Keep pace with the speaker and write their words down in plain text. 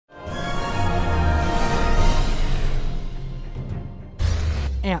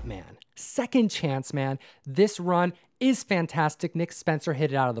Ant-Man, Second Chance Man. This run is fantastic. Nick Spencer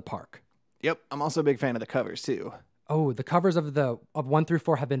hit it out of the park. Yep, I'm also a big fan of the covers too. Oh, the covers of 1 through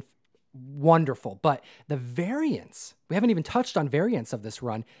 4 have been wonderful, but the variants, we haven't even touched on variants of this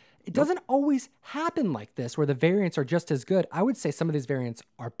run. It doesn't always happen like this where the variants are just as good. I would say some of these variants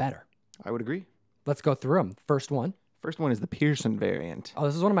are better. I would agree. Let's go through them. First one is the Pearson variant. Oh,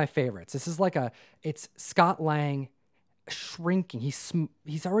 this is one of my favorites. This is like it's Scott Lang shrinking.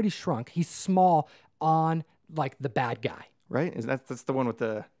 He's already shrunk. He's small on like the bad guy. Right? That's the one with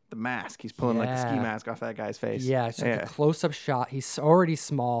the mask. He's pulling like the ski mask off that guy's face. Yeah, it's like a close-up shot. He's already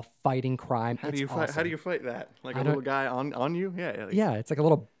small, fighting crime. How do you fight that? Like a little guy on you? Yeah. Yeah, it's like a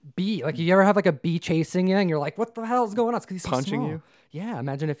little bee. Like you ever have like a bee chasing you and you're like, what the hell is going on? It's because he's so punching small. you. Yeah,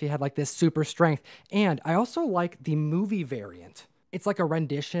 imagine if he had like this super strength. And I also like the movie variant. It's like a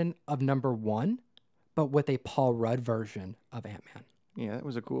rendition of number 1, but with a Paul Rudd version of Ant-Man. Yeah, that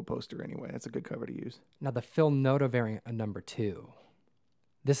was a cool poster anyway. That's a good cover to use. Now the Phil Noto variant of number 2.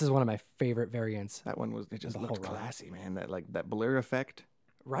 This is one of my favorite variants. That one it just looked classy, man. That blur effect.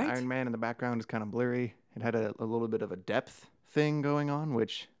 Right. Iron Man in the background is kind of blurry. It had a little bit of a depth thing going on,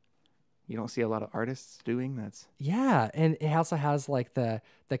 which you don't see a lot of artists doing. Yeah, and it also has like a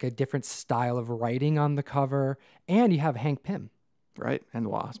different style of writing on the cover, and you have Hank Pym. Right, and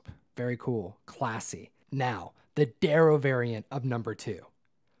Wasp. Very cool, classy. Now, the Darrow variant of number 2.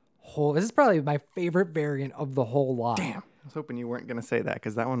 This is probably my favorite variant of the whole lot. Damn, I was hoping you weren't going to say that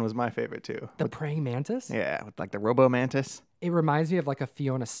because that one was my favorite too. The praying mantis? Yeah, with like the Robo Mantis. It reminds me of like a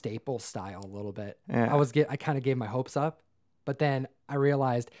Fiona Staples style a little bit. Yeah. I kind of gave my hopes up, but then I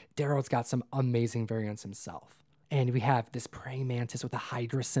realized Darrow's got some amazing variants himself. And we have this praying mantis with a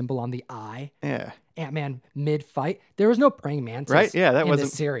Hydra symbol on the eye. Yeah. Ant-Man mid-fight. There was no praying mantis right? Yeah, that in wasn't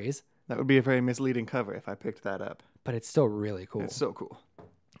this series. That would be a very misleading cover if I picked that up. But it's still really cool. It's so cool.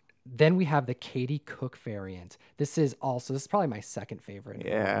 Then we have the Katie Cook variant. This is probably my second favorite.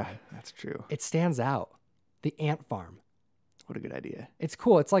 Yeah, that's true. It stands out. The Ant Farm. What a good idea. It's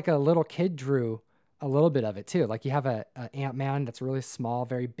cool. It's like a little kid drew a little bit of it too. Like you have a Ant-Man that's really small,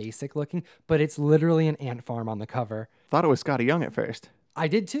 very basic looking, but it's literally an ant farm on the cover. Thought it was Scotty Young at first. I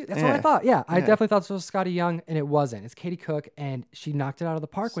did too. That's what I thought. Yeah, I definitely thought this was Scotty Young, and it wasn't. It's Katie Cook, and she knocked it out of the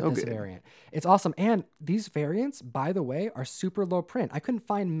park with this variant. It's awesome. And these variants, by the way, are super low print. I couldn't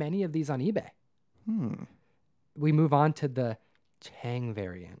find many of these on eBay. We move on to the Chang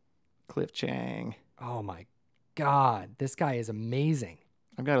variant. Cliff Chang. Oh my God. This guy is amazing.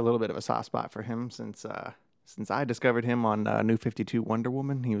 I've got a little bit of a soft spot for him since I discovered him on New 52 Wonder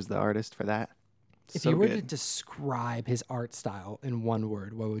Woman. He was the artist for that. If you were to describe his art style in one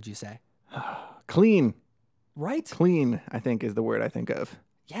word, what would you say? Clean. Right? Clean, I think, is the word I think of.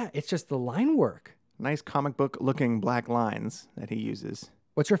 Yeah, it's just the line work. Nice comic book looking black lines that he uses.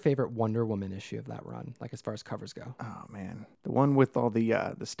 What's your favorite Wonder Woman issue of that run, like as far as covers go? Oh, man. The one with all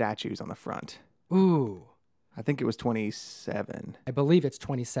the statues on the front. Ooh. I think it was 27. I believe it's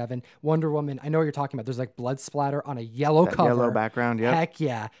 27. Wonder Woman, I know what you're talking about. There's like blood splatter on a yellow cover. Yellow background, yeah. Heck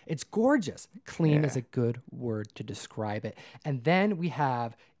yeah. It's gorgeous. Clean is a good word to describe it. And then we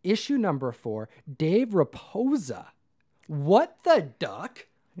have issue number 4, Dave Raposa. What the duck?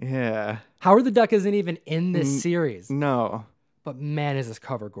 Yeah. Howard the Duck isn't even in this series. No. But man, is this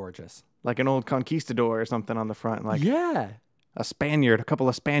cover gorgeous. Like an old conquistador or something on the front. Like yeah. A couple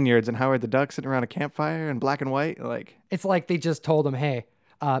of Spaniards, and Howard the Duck sitting around a campfire in black and white. Like it's like they just told him, hey,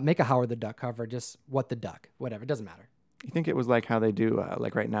 make a Howard the Duck cover. Just what the duck, whatever. It doesn't matter. You think it was like how they do,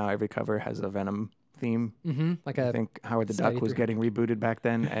 like right now, every cover has a Venom theme. Mm-hmm. I think Howard the Duck was getting rebooted back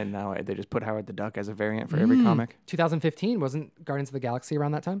then, and now they just put Howard the Duck as a variant for every comic. 2015, wasn't Guardians of the Galaxy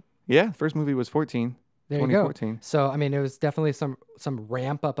around that time? Yeah, the first movie was 14. There you go. So, I mean, it was definitely some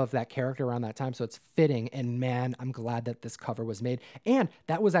ramp up of that character around that time. So it's fitting. And man, I'm glad that this cover was made. And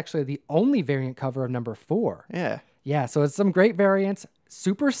that was actually the only variant cover of number 4. Yeah. Yeah. So it's some great variants.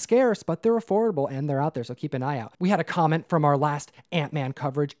 Super scarce, but they're affordable and they're out there. So keep an eye out. We had a comment from our last Ant-Man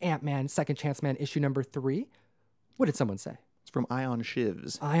coverage, Ant-Man Second Chance Man issue number 3. What did someone say? It's from Ion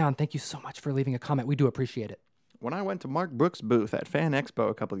Shivs. Ion, thank you so much for leaving a comment. We do appreciate it. When I went to Mark Brooks' booth at Fan Expo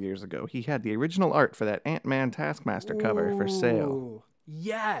a couple years ago, he had the original art for that Ant-Man Taskmaster cover for sale.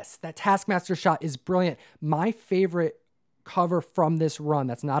 Yes, that Taskmaster shot is brilliant. My favorite cover from this run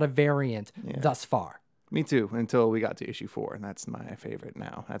that's not a variant thus far. Me too, until we got to issue 4, and that's my favorite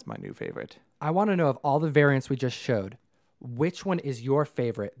now. That's my new favorite. I want to know of all the variants we just showed, which one is your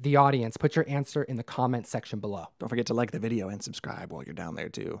favorite? The audience, put your answer in the comment section below. Don't forget to like the video and subscribe while you're down there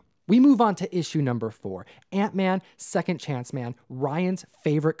too. We move on to issue number 4, Ant-Man, Second Chance Man, Ryan's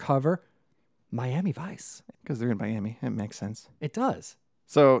favorite cover, Miami Vice. Because they're in Miami. It makes sense. It does.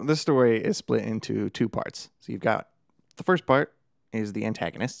 So this story is split into two parts. So you've got the first part is the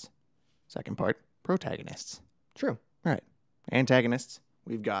antagonists. Second part, protagonists. True. Right. Antagonists.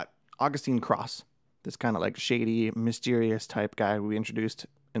 We've got Augustine Cross, this kind of like shady, mysterious type guy we introduced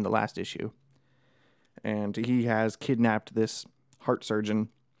in the last issue. And he has kidnapped this heart surgeon,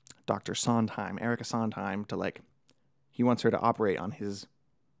 Dr. Sondheim, Erica Sondheim, to like, he wants her to operate on his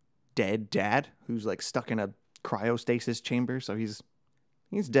dead dad, who's like stuck in a cryostasis chamber. So he's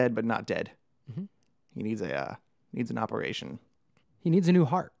dead, but not dead. Mm-hmm. He needs an operation. He needs a new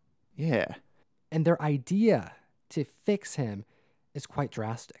heart. Yeah. And their idea to fix him is quite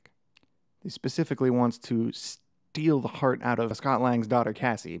drastic. He specifically wants to steal the heart out of Scott Lang's daughter,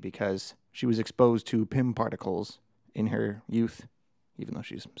 Cassie, because she was exposed to PIM particles in her youth, even though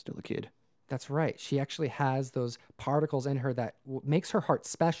she's still a kid. That's right. She actually has those particles in her that makes her heart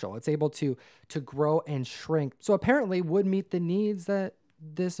special. It's able to grow and shrink. So apparently would meet the needs that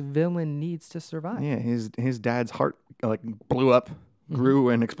this villain needs to survive. Yeah, his dad's heart like blew up, grew,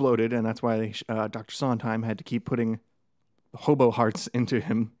 and exploded, and that's why Dr. Sondheim had to keep putting hobo hearts into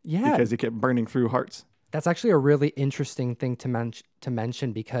him. Yeah, because he kept burning through hearts. That's actually a really interesting thing to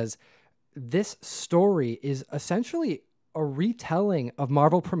mention because this story is essentially a retelling of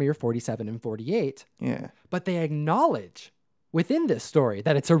Marvel Premiere 47 and 48. Yeah. But they acknowledge within this story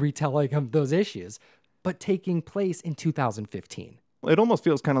that it's a retelling of those issues, but taking place in 2015. It almost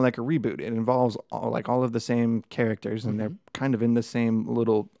feels kind of like a reboot. It involves all of the same characters, and they're kind of in the same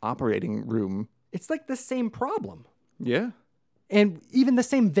little operating room. It's like the same problem. Yeah. And even the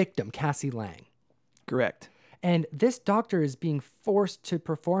same victim, Cassie Lang. Correct. And this doctor is being forced to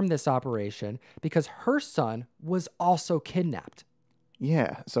perform this operation because her son was also kidnapped.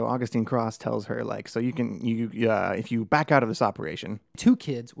 Yeah. So Augustine Cross tells her, like, so if you back out of this operation, 2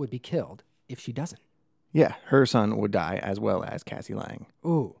 kids would be killed if she doesn't. Yeah, her son would die as well as Cassie Lang.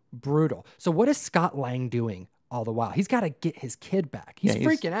 Ooh, brutal. So what is Scott Lang doing all the while? He's got to get his kid back. He's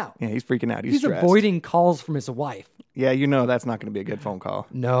freaking out. Yeah, he's freaking out. He's stressed. Avoiding calls from his wife. Yeah, that's not going to be a good phone call.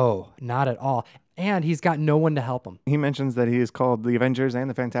 No, not at all. And he's got no one to help him. He mentions that he is called the Avengers and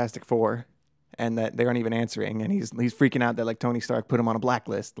the Fantastic Four, and that they aren't even answering. And he's freaking out that like Tony Stark put him on a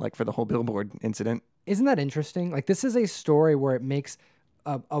blacklist, like for the whole Billboard incident. Isn't that interesting? Like this is a story where it makes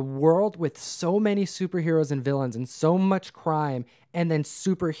a world with so many superheroes and villains and so much crime, and then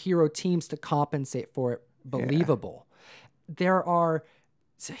superhero teams to compensate for it believable. Yeah. There are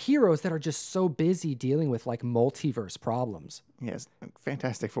heroes that are just so busy dealing with like multiverse problems. Yes,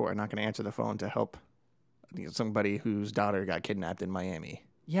 Fantastic Four are not going to answer the phone to help somebody whose daughter got kidnapped in Miami.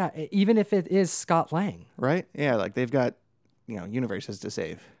 Yeah, even if it is Scott Lang. Right? Yeah, like they've got, universes to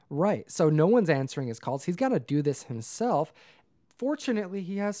save. Right. So no one's answering his calls. He's got to do this himself. Fortunately,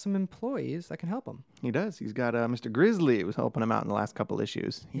 he has some employees that can help him. He does. He's got Mr. Grizzly, who's helping him out in the last couple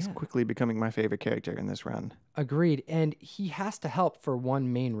issues. He's quickly becoming my favorite character in this run. Agreed. And he has to help for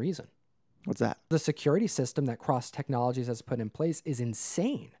one main reason. What's that? The security system that Cross Technologies has put in place is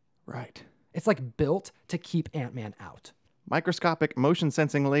insane. Right. It's like built to keep Ant-Man out. Microscopic motion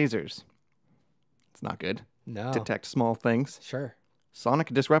sensing lasers. It's not good. No. Detect small things. Sure. Sonic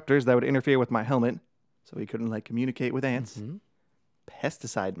disruptors that would interfere with my helmet so he couldn't communicate with ants. Mm-hmm.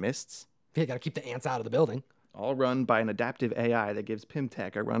 Pesticide mists. You got to keep the ants out of the building. All run by an adaptive AI that gives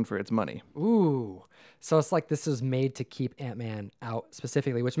Pimtech a run for its money. Ooh. So it's like this is made to keep Ant-Man out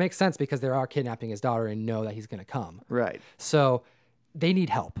specifically, which makes sense because they are kidnapping his daughter and know that he's going to come. Right. So they need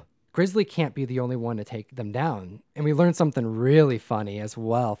help. Grizzly can't be the only one to take them down. And we learned something really funny as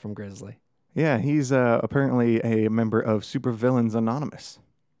well from Grizzly. Yeah, he's apparently a member of Supervillains Anonymous,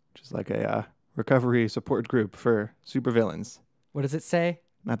 which is like a recovery support group for supervillains. What does it say?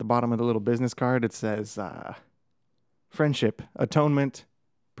 At the bottom of the little business card, it says friendship, atonement,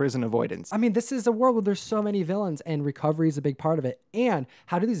 prison avoidance. I mean, this is a world where there's so many villains, and recovery is a big part of it. And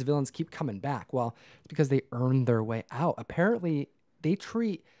how do these villains keep coming back? Well, it's because they earn their way out. Apparently, they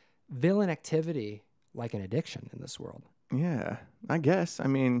treat villain activity like an addiction in this world. Yeah, I guess. I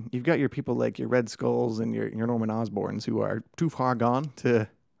mean, you've got your people like your Red Skulls and your Norman Osborns who are too far gone to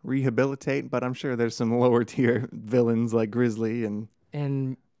rehabilitate, but I'm sure there's some lower tier villains like Grizzly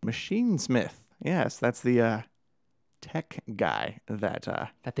and Machine Smith. Yes, that's the tech guy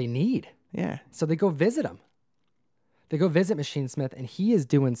that they need. Yeah. So they go visit him. They go visit Machine Smith, and he is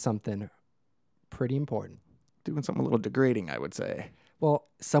doing something pretty important. Doing something a little degrading, I would say. Well,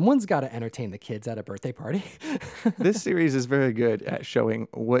 someone's got to entertain the kids at a birthday party. This series is very good at showing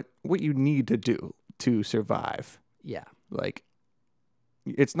what you need to do to survive. Yeah. Like,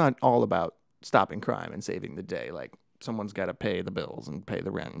 it's not all about stopping crime and saving the day. Like, someone's got to pay the bills and pay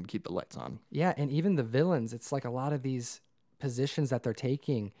the rent and keep the lights on. Yeah, and even the villains, it's like a lot of these positions that they're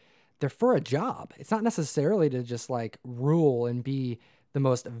taking, they're for a job. It's not necessarily to just like rule and be the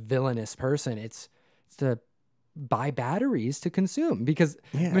most villainous person. It's to buy batteries to consume, because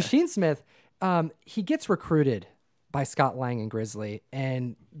Machinesmith, he gets recruited by Scott Lang and Grizzly,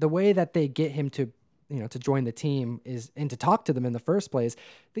 and the way that they get him to, to join the team and to talk to them in the first place,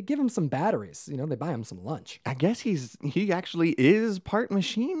 they give him some batteries. They buy him some lunch. I guess he actually is part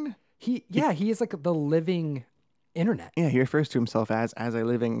machine. He is like the living internet. Yeah, he refers to himself as a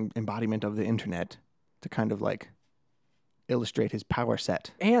living embodiment of the internet to kind of like illustrate his power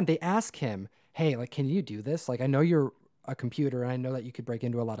set. And they ask him, hey, like, can you do this? Like, I know you're a computer and I know that you could break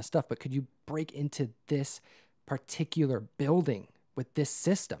into a lot of stuff, but could you break into this particular building with this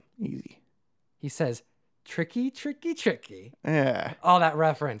system? Easy. He says, tricky, tricky, tricky. Yeah. Oh, that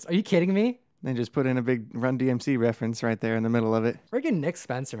reference. Are you kidding me? They just put in a big Run DMC reference right there in the middle of it. Friggin' Nick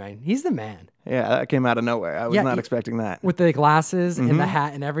Spencer, man. He's the man. Yeah, that came out of nowhere. I was not expecting that. With the glasses and the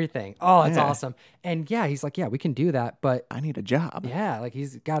hat and everything. Oh, it's awesome. And yeah, he's like, yeah, we can do that, but I need a job. Yeah, like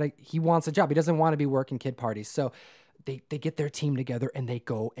he wants a job. He doesn't want to be working kid parties. So they get their team together and they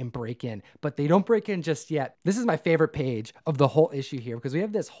go and break in, but they don't break in just yet. This is my favorite page of the whole issue here, because we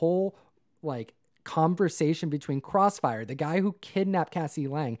have this whole like conversation between Crossfire, the guy who kidnapped Cassie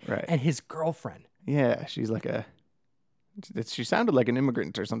Lang, and his girlfriend. Yeah, she's like she sounded like an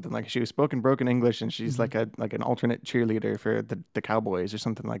immigrant or something. Like she was spoken broken English, and she's like an alternate cheerleader for the Cowboys or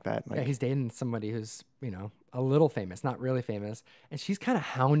something like that. Like, yeah, he's dating somebody who's a little famous, not really famous, and she's kind of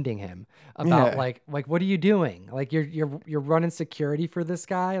hounding him about like what are you doing? Like you're running security for this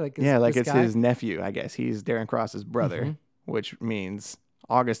guy? Like it's his nephew. I guess he's Darren Cross's brother, which means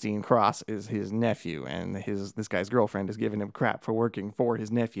Augustine Cross is his nephew, and this guy's girlfriend is giving him crap for working for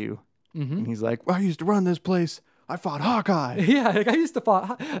his nephew. And he's like, well, I used to run this place. I fought Hawkeye. Yeah, like I used to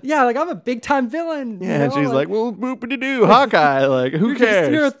fight. Yeah, like I'm a big time villain. Yeah, and she's like, well, whoopity-doo, Hawkeye. Like, who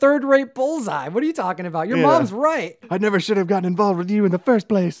cares? You're a third-rate Bullseye. What are you talking about? Your mom's right. I never should have gotten involved with you in the first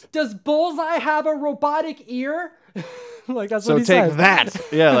place. Does Bullseye have a robotic ear? Like that's what he says. So take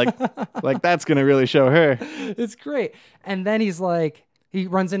that. Yeah, like that's gonna really show her. It's great. And then he's like, he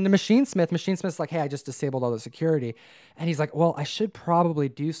runs into Machinesmith. Machinesmith's like, hey, I just disabled all the security. And he's like, well, I should probably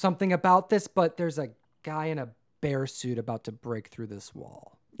do something about this, but there's a guy in a bear suit about to break through this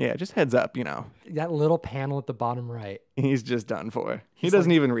wall. Yeah, just heads up, That little panel at the bottom right. He's just done for. He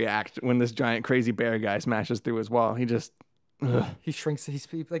doesn't even react when this giant crazy bear guy smashes through his wall. He just... He shrinks.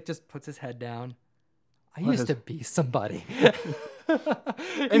 He like just puts his head down. I used to be somebody.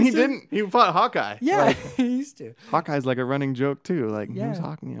 And he didn't. He fought Hawkeye. Yeah, like, he used to. Hawkeye's like a running joke too. Like, who's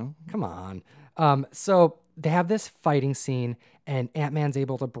Hawkeye? Come on. So they have this fighting scene, and Ant-Man's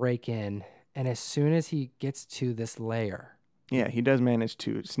able to break in. And as soon as he gets to this layer... Yeah, he does manage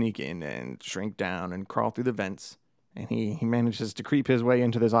to sneak in and shrink down and crawl through the vents. And he manages to creep his way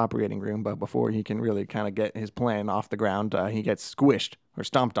into this operating room, but before he can really kind of get his plan off the ground, he gets squished or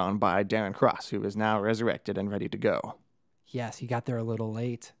stomped on by Darren Cross, who is now resurrected and ready to go. Yes, he got there a little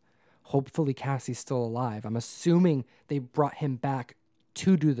late. Hopefully Cassie's still alive. I'm assuming they brought him back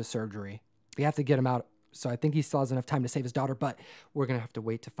to do the surgery. We have to get him out, so I think he still has enough time to save his daughter, but we're going to have to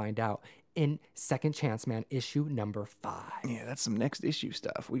wait to find out in Second Chance Man issue number 5. Yeah, that's some next issue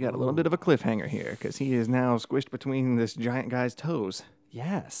stuff. We got a little bit of a cliffhanger here because he is now squished between this giant guy's toes.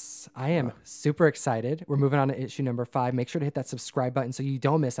 Yes, I am super excited. We're moving on to issue number 5. Make sure to hit that subscribe button so you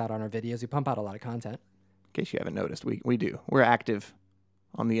don't miss out on our videos. We pump out a lot of content. In case you haven't noticed, we do. We're active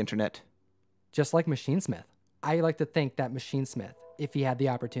on the internet. Just like Machinesmith. I like to think that Machinesmith, if he had the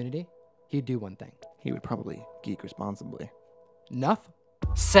opportunity, he'd do one thing. He would probably geek responsibly. Enough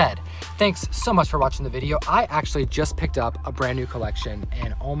said. Thanks so much for watching the video. I actually just picked up a brand new collection,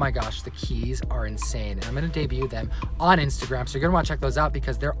 and oh my gosh, the keys are insane. And I'm going to debut them on Instagram, so you're going to want to check those out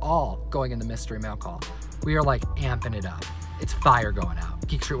because they're all going in the mystery mail call. We are like amping it up. It's fire going out.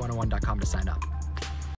 geekstreet101.com to sign up.